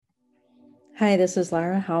Hi, this is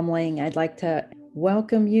Lara Helmling. I'd like to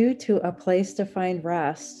welcome you to A Place to Find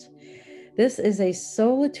Rest. This is a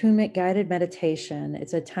soul attunement guided meditation.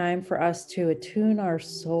 It's a time for us to attune our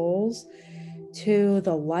souls to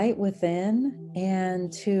the light within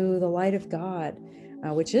and to the light of God,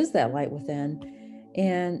 which is that light within,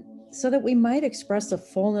 and so that we might express the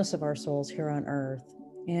fullness of our souls here on earth.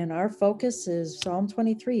 And our focus is Psalm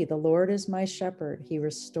 23, "The Lord is my shepherd, he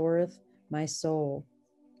restoreth my soul."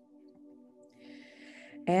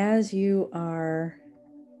 As you are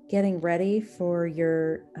getting ready for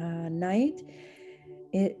your night,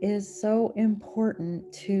 it is so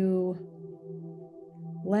important to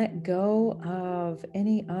let go of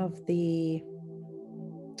any of the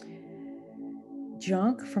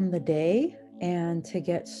junk from the day and to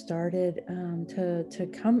get started, to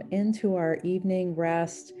come into our evening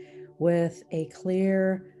rest with a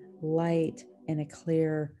clear light and a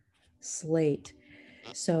clear slate.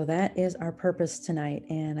 So that is our purpose tonight,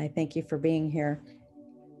 and I thank you for being here.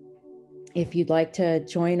 If you'd like to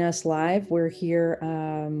join us live, we're here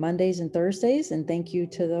Mondays and Thursdays, and thank you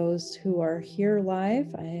to those who are here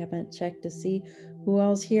live. I haven't checked to see who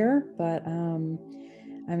else here, but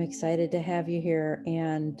I'm excited to have you here.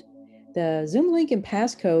 And the Zoom link and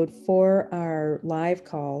passcode for our live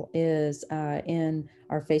call is in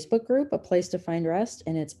our Facebook group, A Place to Find Rest,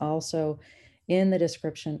 and it's also in the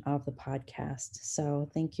description of the podcast. So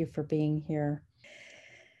thank you for being here.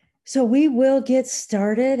 So we will get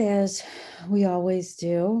started as we always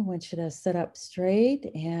do. I want you to sit up straight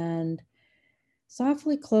and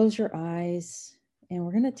softly close your eyes. And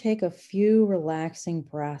we're going to take a few relaxing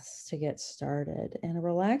breaths to get started. And a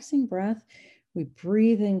relaxing breath, we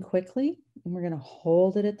breathe in quickly and we're going to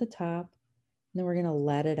hold it at the top. And then we're going to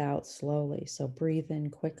let it out slowly. So breathe in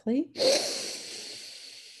quickly.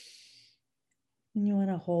 And you want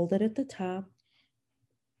to hold it at the top.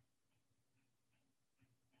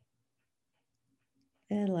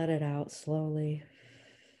 And let it out slowly.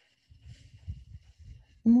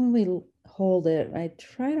 And when we hold it, I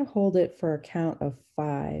try to hold it for a count of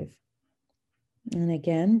 5. And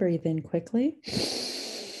again, breathe in quickly.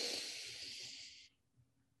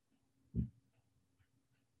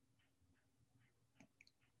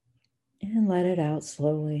 And let it out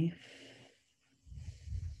slowly.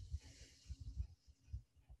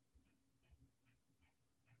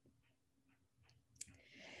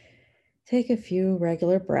 Take a few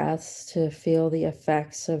regular breaths to feel the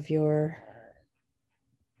effects of your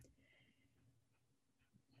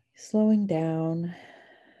slowing down,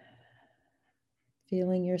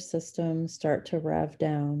 feeling your system start to rev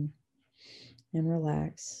down and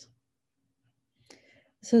relax.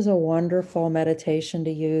 This is a wonderful meditation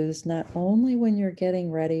to use not only when you're getting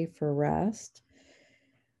ready for rest,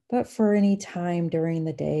 but for any time during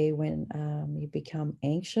the day when you become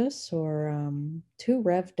anxious or too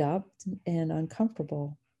revved up and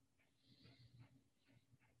uncomfortable,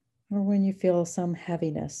 or when you feel some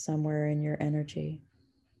heaviness somewhere in your energy.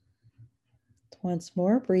 Once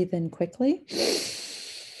more, breathe in quickly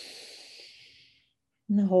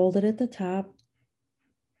and hold it at the top.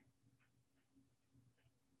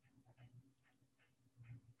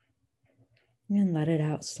 And let it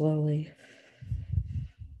out slowly.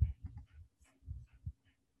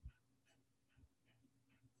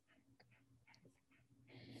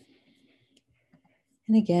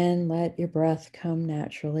 And again, let your breath come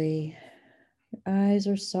naturally. Your eyes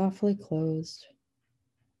are softly closed.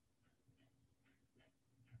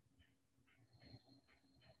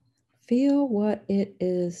 Feel what it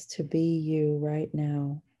is to be you right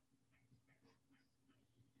now.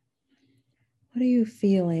 What are you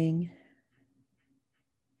feeling?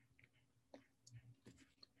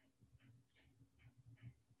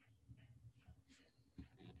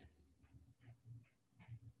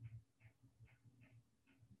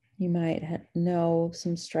 You might know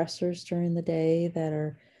some stressors during the day that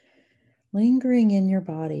are lingering in your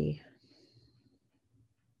body.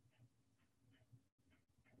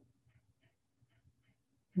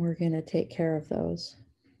 We're going to take care of those.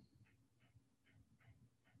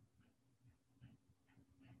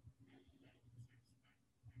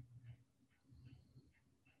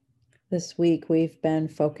 This week we've been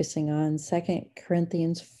focusing on 2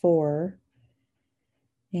 Corinthians 4.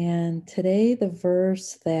 And today the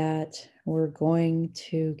verse that we're going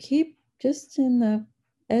to keep just in the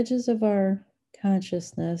edges of our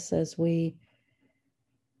consciousness as we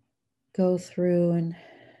go through and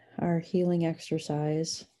our healing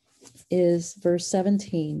exercise is verse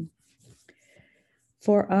 17.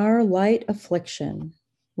 For our light affliction,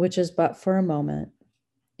 which is but for a moment,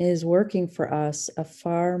 is working for us a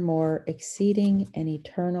far more exceeding and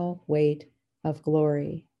eternal weight of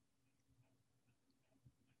glory.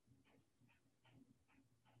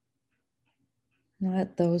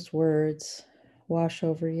 Let those words wash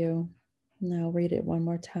over you. Now read it one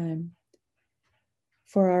more time.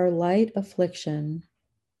 For our light affliction,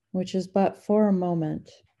 which is but for a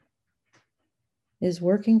moment, is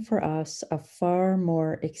working for us a far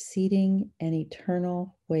more exceeding and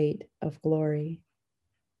eternal weight of glory.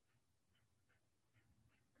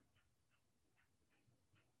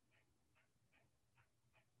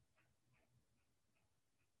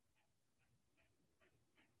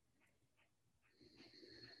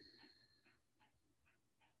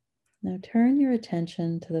 Now turn your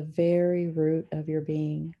attention to the very root of your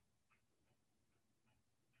being,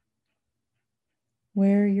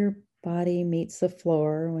 where your body meets the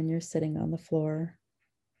floor when you're sitting on the floor.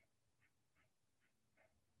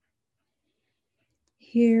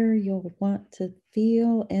 Here you'll want to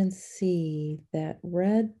feel and see that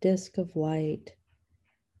red disk of light,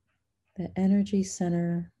 the energy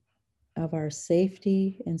center of our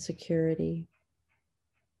safety and security.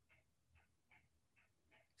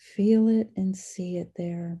 Feel it and see it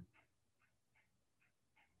there.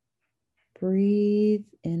 Breathe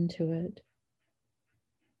into it.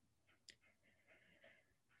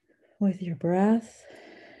 With your breath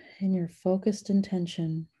and your focused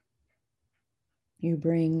intention, you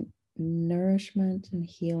bring nourishment and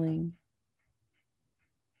healing.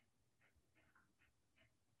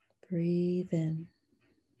 Breathe in.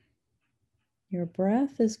 Your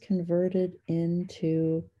breath is converted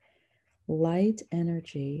into light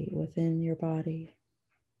energy within your body.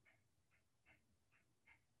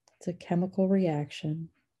 It's a chemical reaction.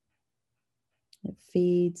 It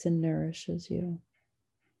feeds and nourishes you.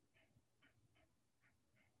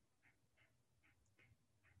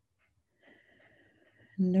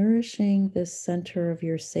 Nourishing this center of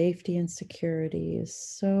your safety and security is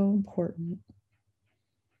so important.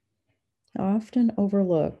 Often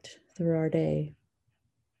overlooked through our day.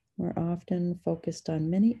 We're often focused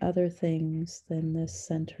on many other things than this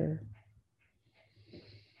center.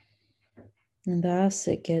 And thus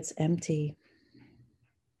it gets empty.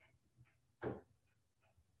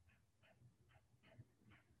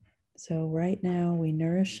 So right now we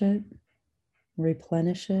nourish it,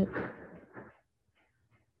 replenish it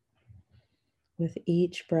with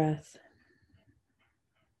each breath.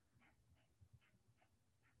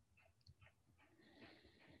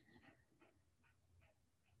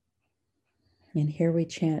 And here we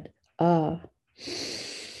chant,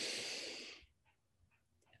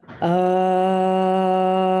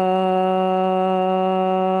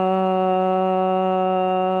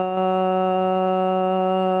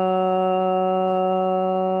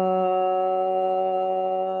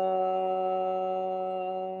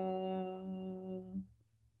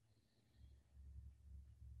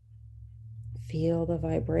 Feel the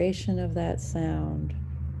vibration of that sound,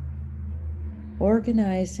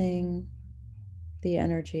 organizing the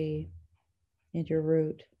energy in your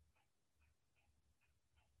root.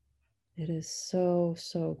 It is so,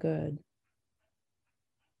 so good.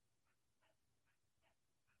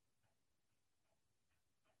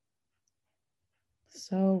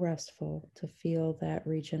 So restful to feel that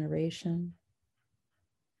regeneration,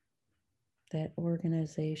 that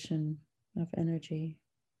organization of energy.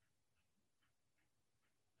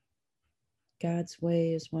 God's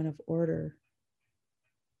way is one of order.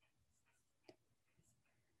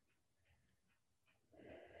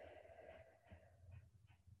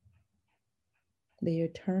 The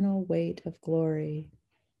eternal weight of glory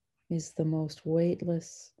is the most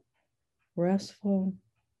weightless, restful,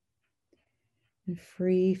 and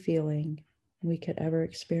free feeling we could ever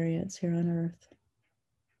experience here on earth.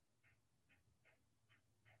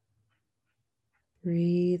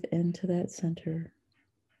 Breathe into that center.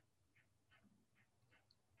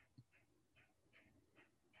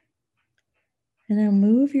 And now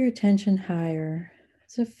move your attention higher.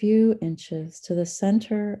 It's a few inches to the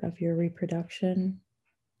center of your reproduction,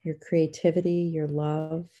 your creativity, your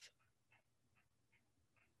love.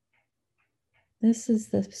 This is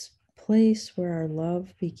the place where our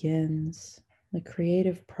love begins, the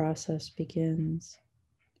creative process begins.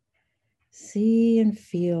 See and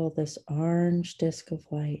feel this orange disk of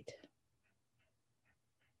light.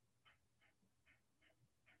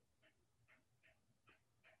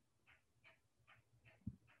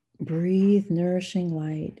 Breathe nourishing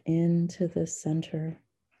light into the center.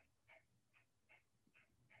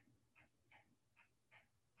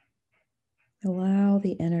 Allow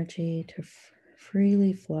the energy to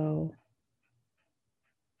freely flow.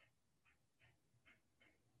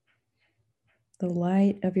 The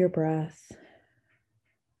light of your breath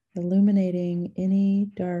illuminating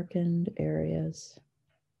any darkened areas.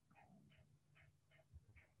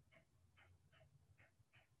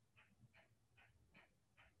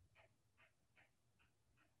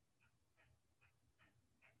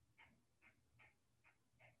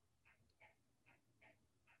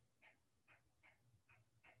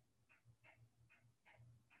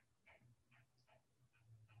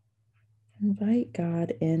 Invite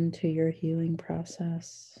God into your healing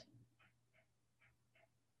process.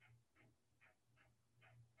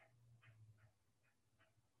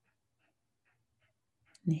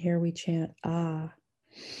 And here we chant Ah.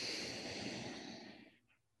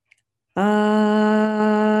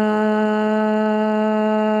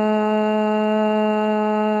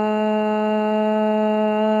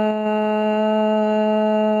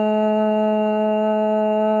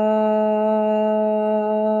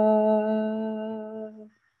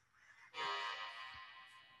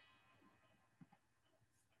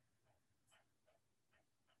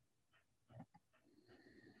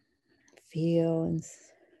 Feel and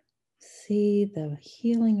see the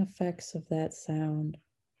healing effects of that sound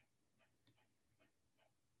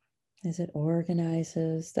as it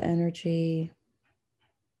organizes the energy,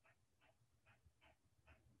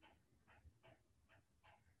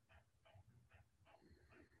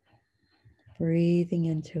 breathing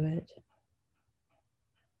into it.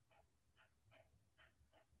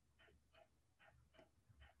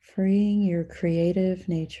 Freeing your creative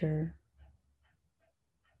nature,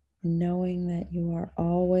 knowing that you are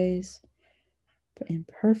always in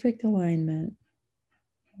perfect alignment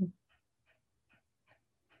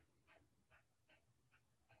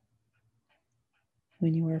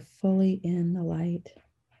when you are fully in the light.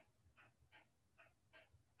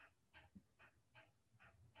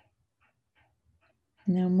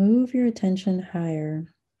 Now move your attention higher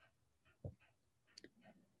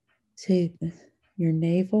to your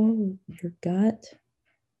navel, your gut,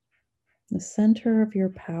 the center of your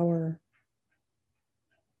power.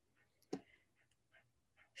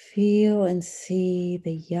 Feel and see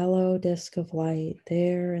the yellow disk of light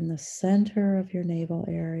there in the center of your navel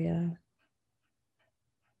area.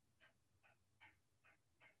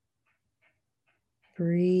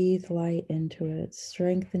 Breathe light into it,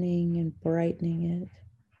 strengthening and brightening it.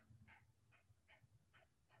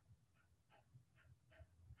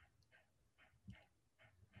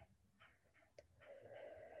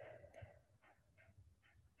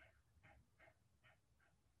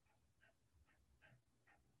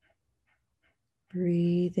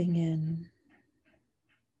 Breathing in.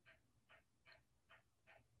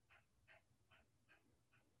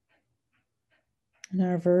 And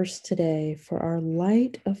our verse today: for our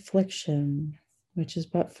light affliction, which is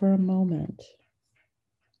but for a moment.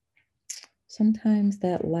 Sometimes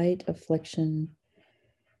that light affliction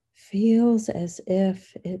feels as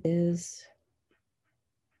if it is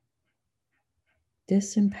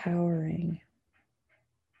disempowering,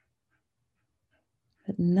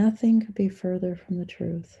 but nothing could be further from the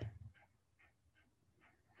truth.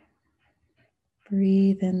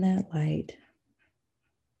 Breathe in that light,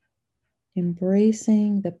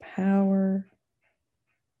 embracing the power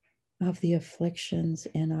of the afflictions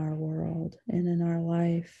in our world and in our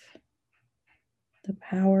life, the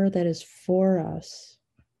power that is for us.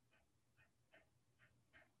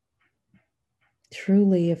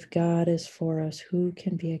 Truly, if God is for us, who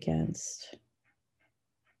can be against?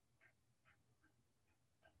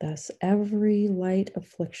 Thus, every light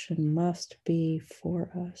affliction must be for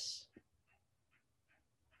us.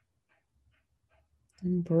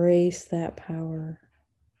 Embrace that power.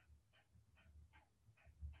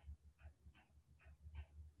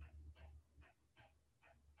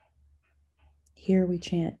 Here we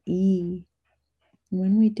chant E.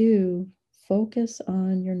 When we do, focus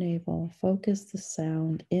on your navel, focus the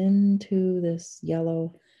sound into this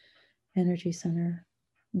yellow energy center.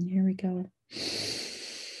 And here we go.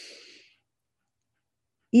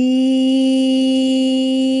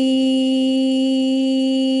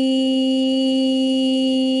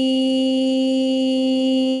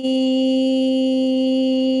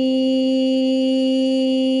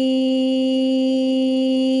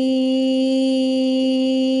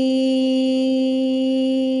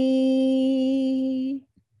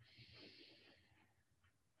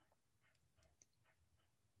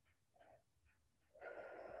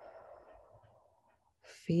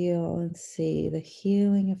 Feel and see the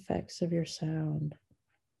healing effects of your sound.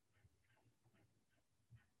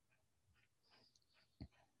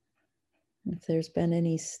 If there's been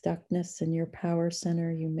any stuckness in your power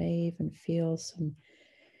center, you may even feel some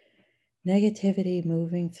negativity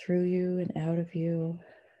moving through you and out of you.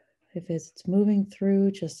 If it's moving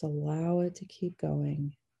through, just allow it to keep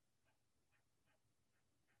going.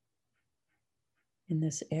 In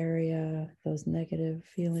this area, those negative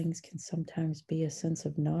feelings can sometimes be a sense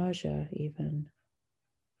of nausea, even.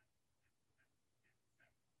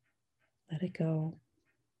 Let it go.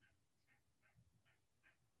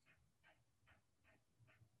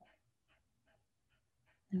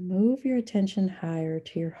 And move your attention higher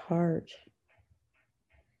to your heart.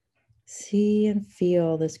 See and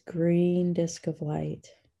feel this green disk of light.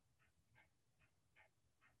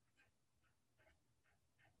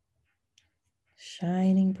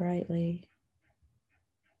 Shining brightly,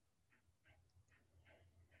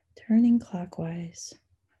 turning clockwise.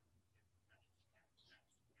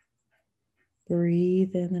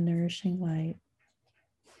 Breathe in the nourishing light.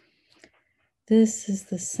 This is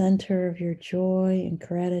the center of your joy and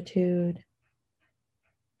gratitude.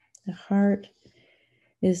 The heart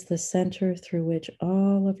is the center through which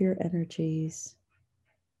all of your energies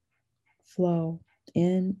flow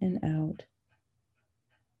in and out.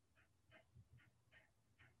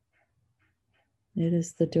 It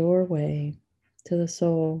is the doorway to the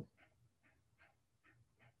soul.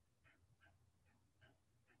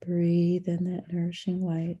 Breathe in that nourishing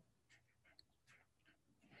light.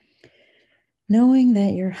 Knowing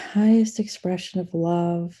that your highest expression of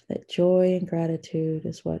love, that joy and gratitude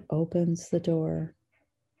is what opens the door.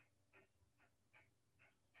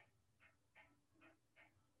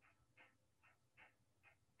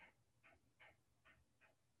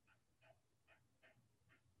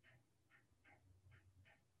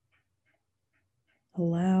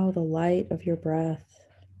 Allow the light of your breath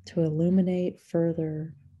to illuminate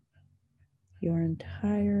further your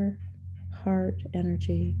entire heart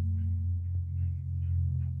energy.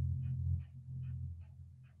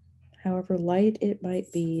 However light it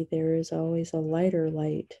might be, there is always a lighter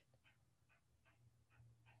light.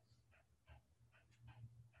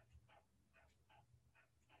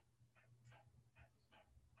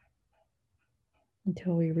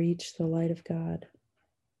 Until we reach the light of God.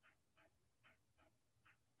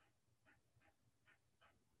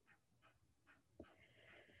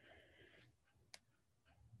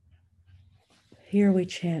 Here we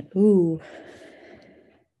chant, ooh.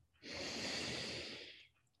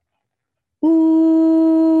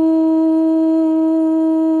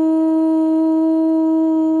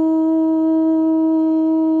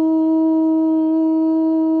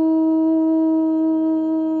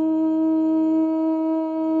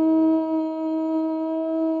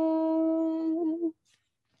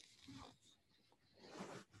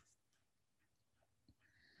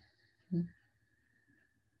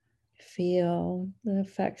 Feel the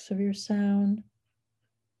effects of your sound.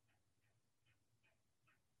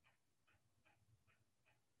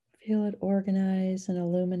 Feel it organize and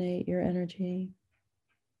illuminate your energy.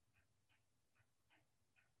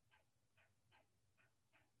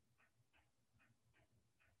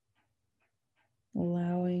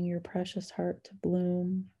 Allowing your precious heart to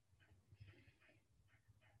bloom.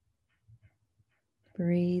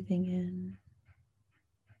 Breathing in.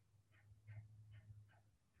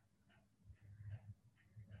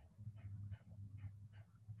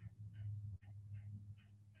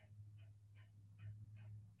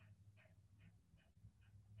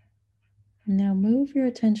 Now move your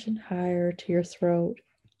attention higher to your throat.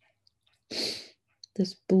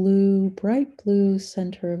 This blue, bright blue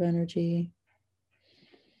center of energy.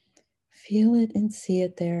 Feel it and see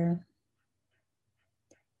it there.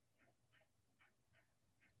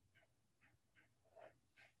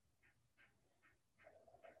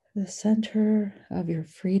 The center of your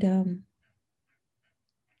freedom,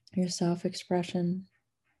 your self-expression.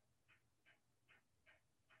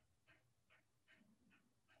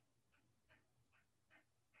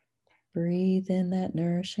 Breathe in that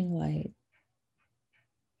nourishing light,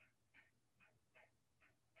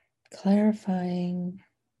 clarifying,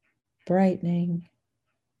 brightening,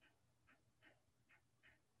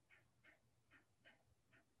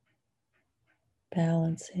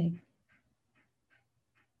 balancing,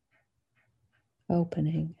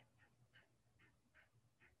 opening.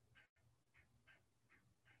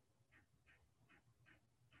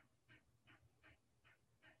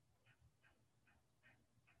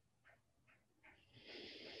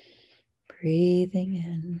 Breathing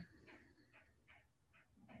in.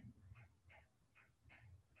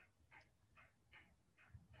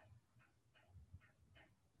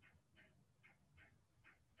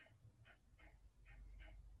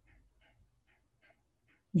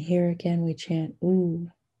 And here again we chant, ooh.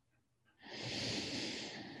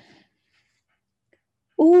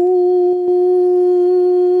 Ooh.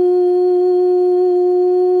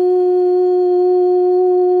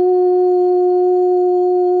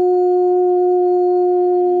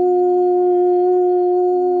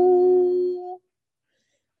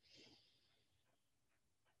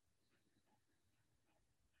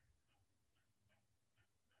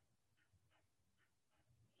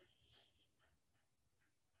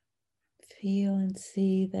 Feel and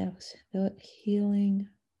see the healing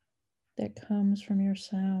that comes from your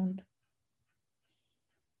sound.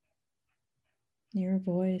 Your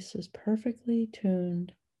voice is perfectly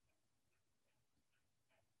tuned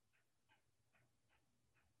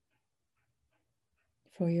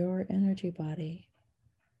for your energy body.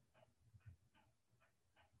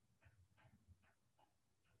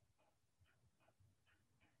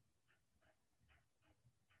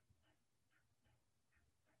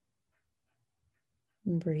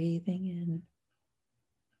 Breathing in.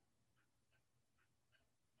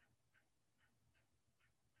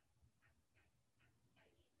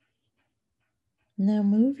 Now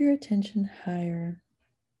move your attention higher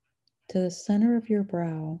to the center of your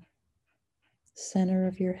brow, center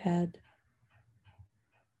of your head.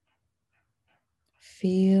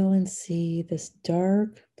 Feel and see this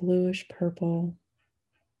dark bluish purple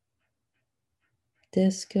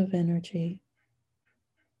disk of energy,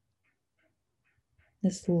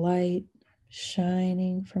 this light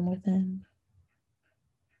shining from within.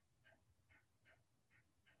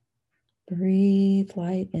 Breathe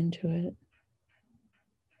light into it.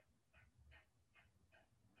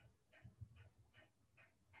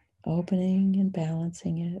 Opening and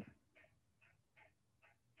balancing it.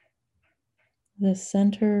 The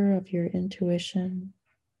center of your intuition,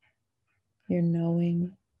 your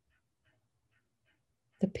knowing,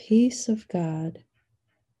 the peace of God,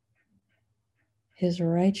 His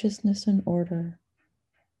righteousness and order,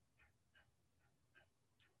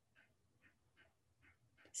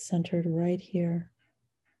 centered right here.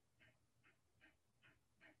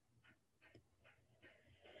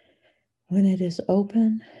 When it is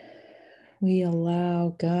open, we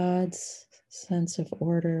allow God's sense of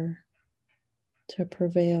order to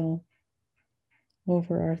prevail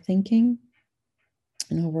over our thinking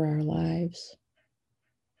and over our lives.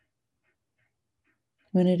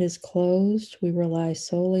 When it is closed, we rely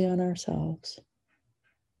solely on ourselves,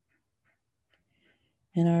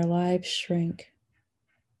 and our lives shrink,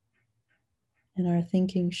 and our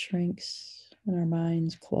thinking shrinks, and our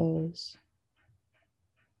minds close.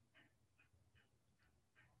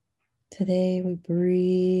 Today, we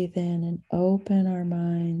breathe in and open our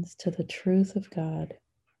minds to the truth of God,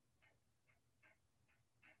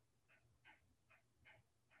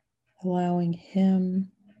 allowing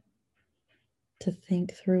Him to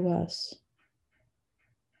think through us.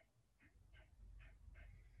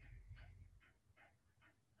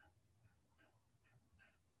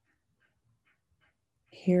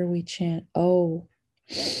 Here we chant, "Oh,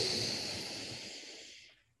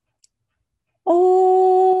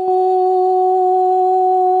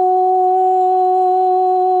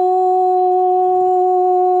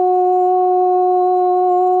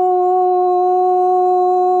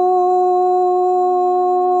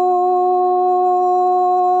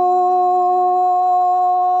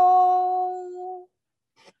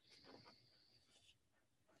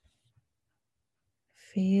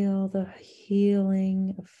 feel the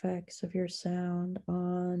healing effects of your sound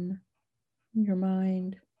on your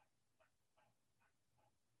mind.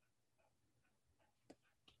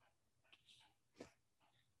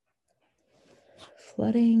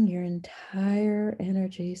 Flooding your entire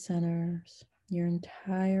energy centers, your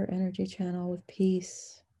entire energy channel with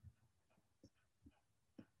peace,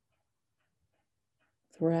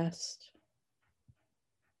 with rest.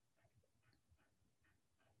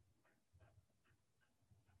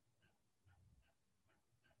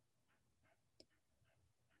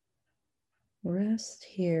 Rest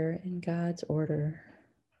here in God's order.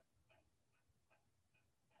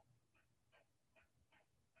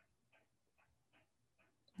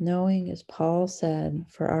 Knowing, as Paul said,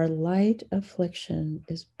 for our light affliction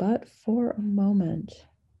is but for a moment,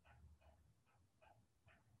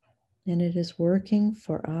 and it is working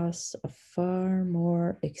for us a far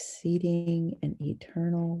more exceeding and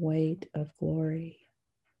eternal weight of glory.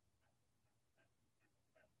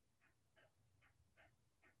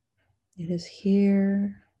 It is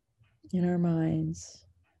here in our minds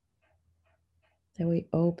that we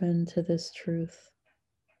open to this truth.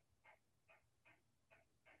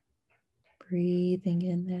 Breathing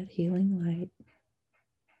in that healing light.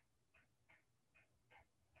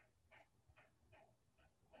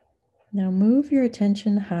 Now move your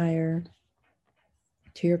attention higher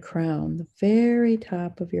to your crown, the very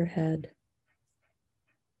top of your head.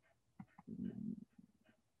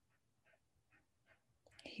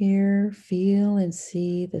 Here, feel and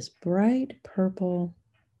see this bright purple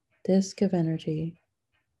disk of energy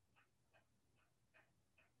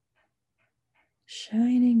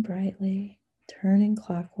shining brightly, turning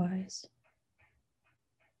clockwise.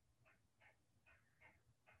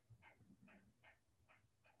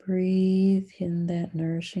 Breathe in that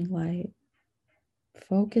nourishing light,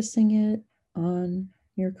 focusing it on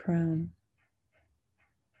your crown.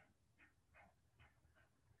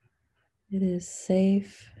 It is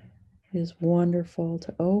safe, it is wonderful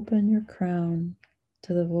to open your crown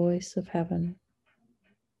to the voice of heaven.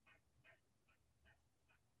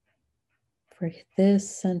 For this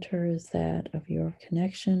center is that of your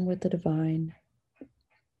connection with the divine,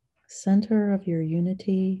 center of your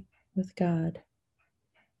unity with God,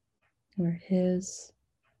 where His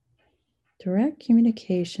direct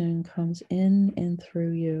communication comes in and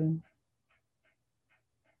through you.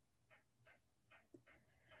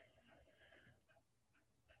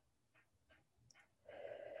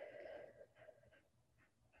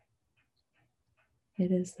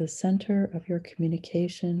 It is the center of your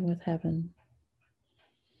communication with heaven.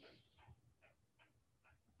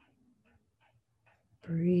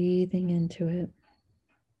 Breathing into it.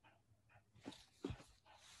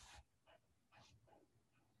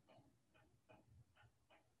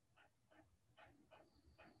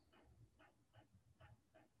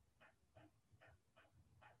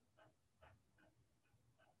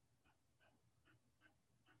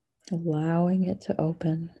 Allowing it to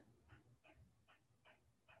open.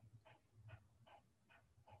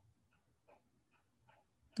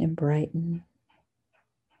 And brighten.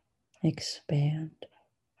 Expand.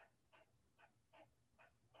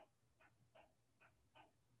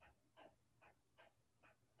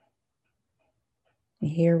 And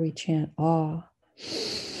here we chant awe.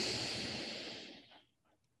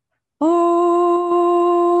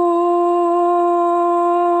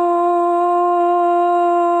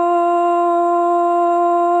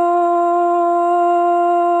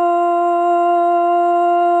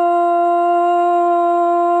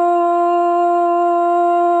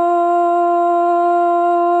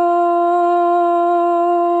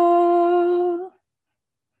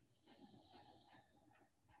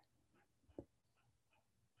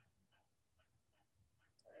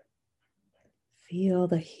 Feel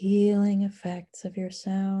the healing effects of your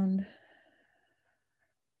sound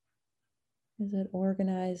as it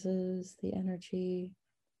organizes the energy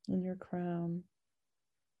in your crown,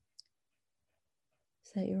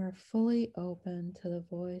 so that you are fully open to the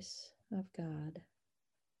voice of God,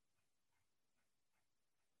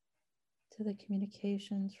 to the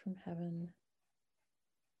communications from heaven.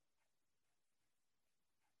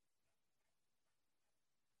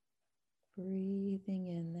 Breathing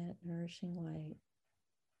in that nourishing light,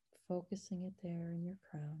 focusing it there in your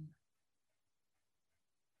crown.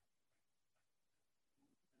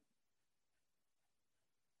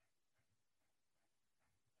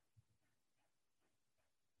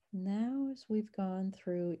 Now, as we've gone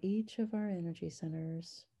through each of our energy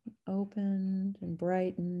centers, opened and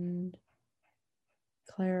brightened,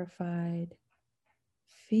 clarified,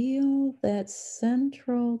 feel that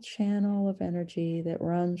central channel of energy that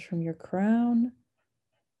runs from your crown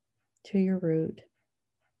to your root.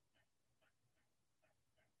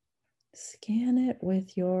 Scan it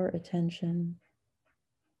with your attention.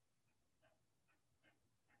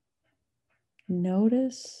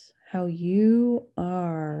 Notice how you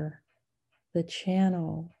are the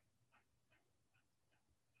channel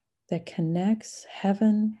that connects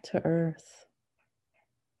heaven to earth.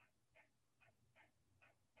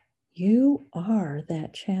 You are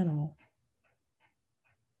that channel.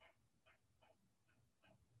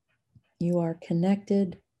 You are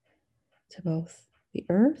connected to both the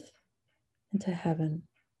earth and to heaven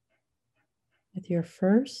with your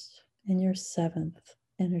first and your seventh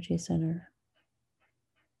energy center.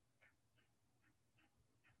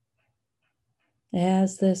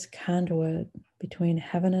 As this conduit between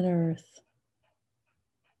heaven and earth,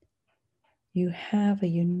 you have a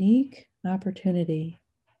unique opportunity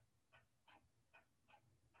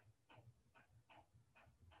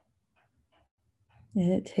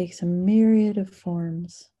and it takes a myriad of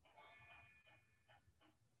forms.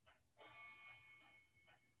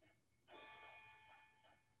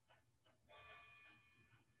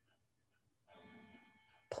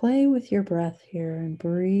 Play with your breath here and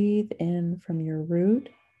breathe in from your root,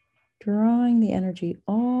 drawing the energy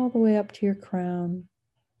all the way up to your crown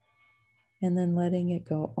and then letting it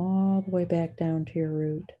go all the way back down to your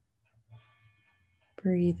root.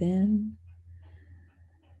 Breathe in.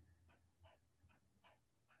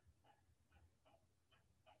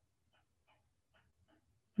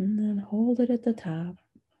 And then hold it at the top.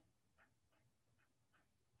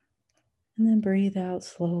 And then breathe out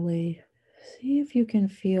slowly. See if you can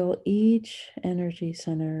feel each energy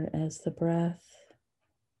center as the breath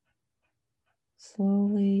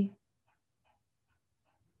slowly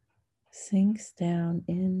sinks down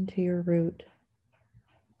into your root.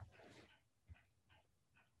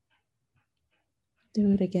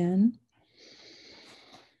 Do it again.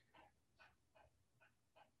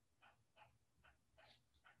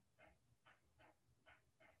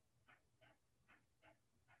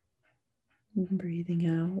 And breathing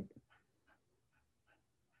out.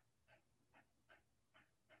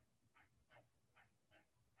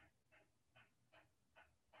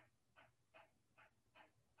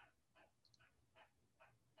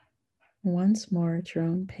 Once more at your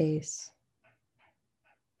own pace.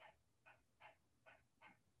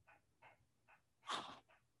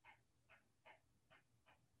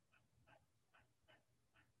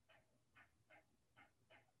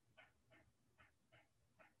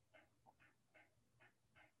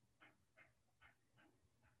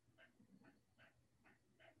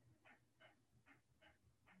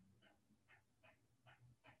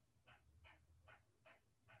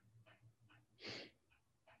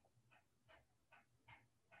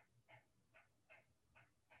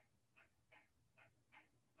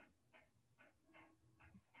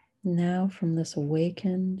 Now, from this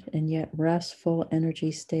awakened and yet restful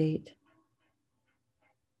energy state,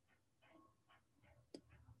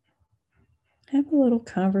 have a little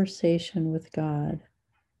conversation with God.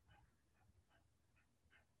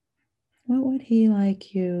 What would He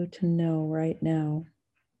like you to know right now?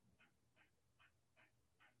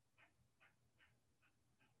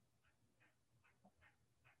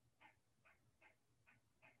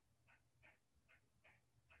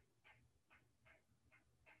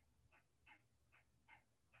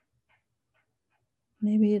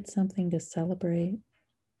 Maybe it's something to celebrate,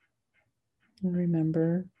 or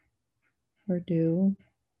remember, or do,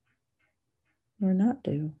 or not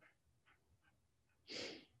do.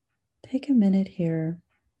 Take a minute here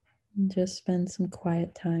and just spend some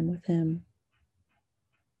quiet time with Him.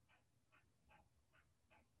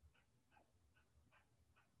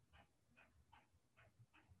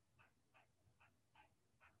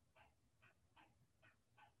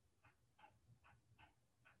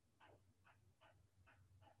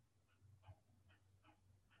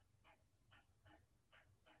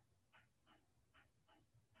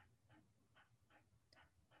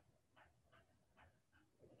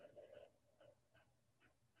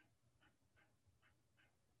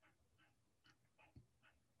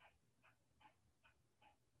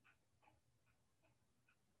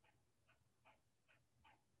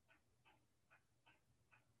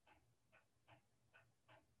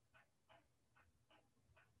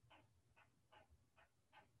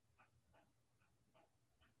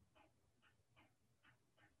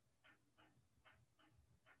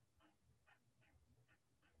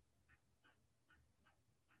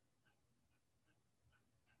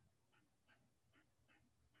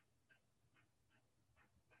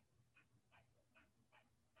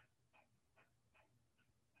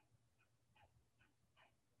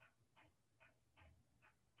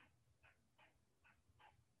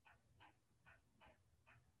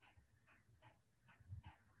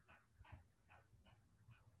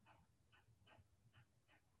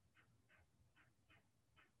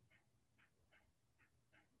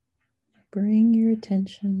 Bring your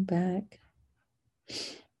attention back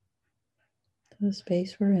to the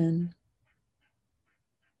space we're in.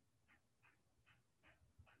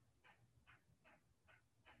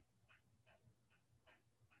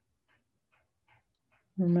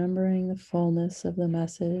 Remembering the fullness of the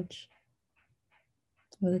message,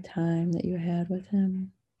 or the time that you had with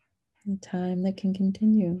Him, the time that can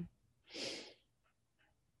continue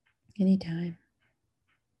anytime.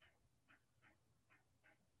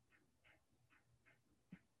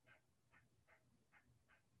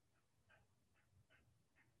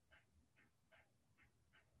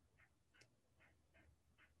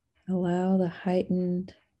 Allow the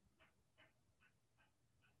heightened,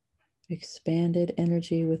 expanded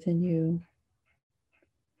energy within you.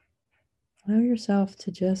 Allow yourself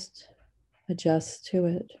to just adjust to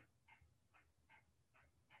it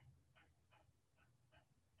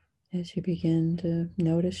as you begin to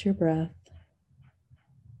notice your breath.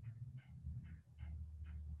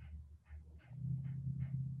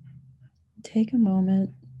 Take a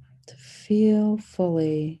moment to feel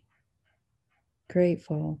fully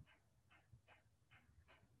grateful.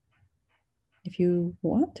 If you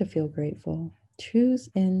want to feel grateful, choose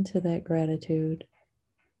into that gratitude,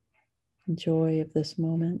 joy of this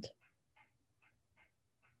moment.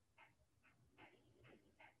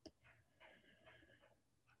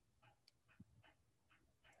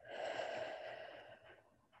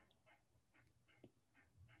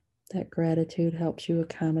 That gratitude helps you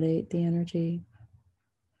accommodate the energy.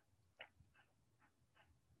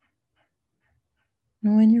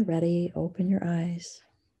 And when you're ready, open your eyes.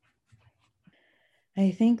 I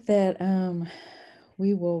think that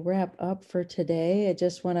we will wrap up for today. I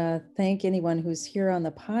just want to thank anyone who's here on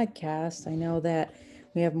the podcast. I know that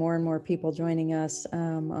we have more and more people joining us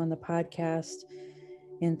on the podcast.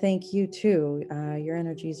 And thank you too. Your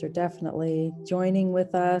energies are definitely joining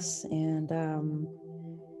with us, and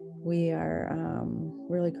we are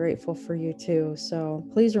really grateful for you too. So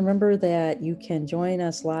please remember that you can join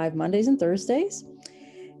us live Mondays and Thursdays.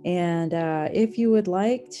 And if you would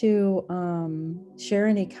like to share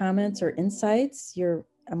any comments or insights,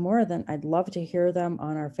 I'd love to hear them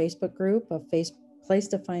on our Facebook group, Place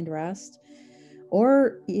to Find Rest.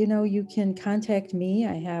 Or, you can contact me.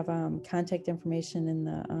 I have contact information in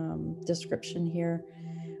the description here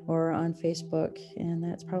or on Facebook, and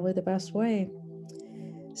that's probably the best way.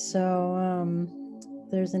 So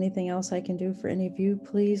if there's anything else I can do for any of you,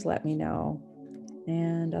 please let me know.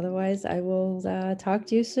 And otherwise, I will talk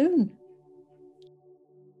to you soon.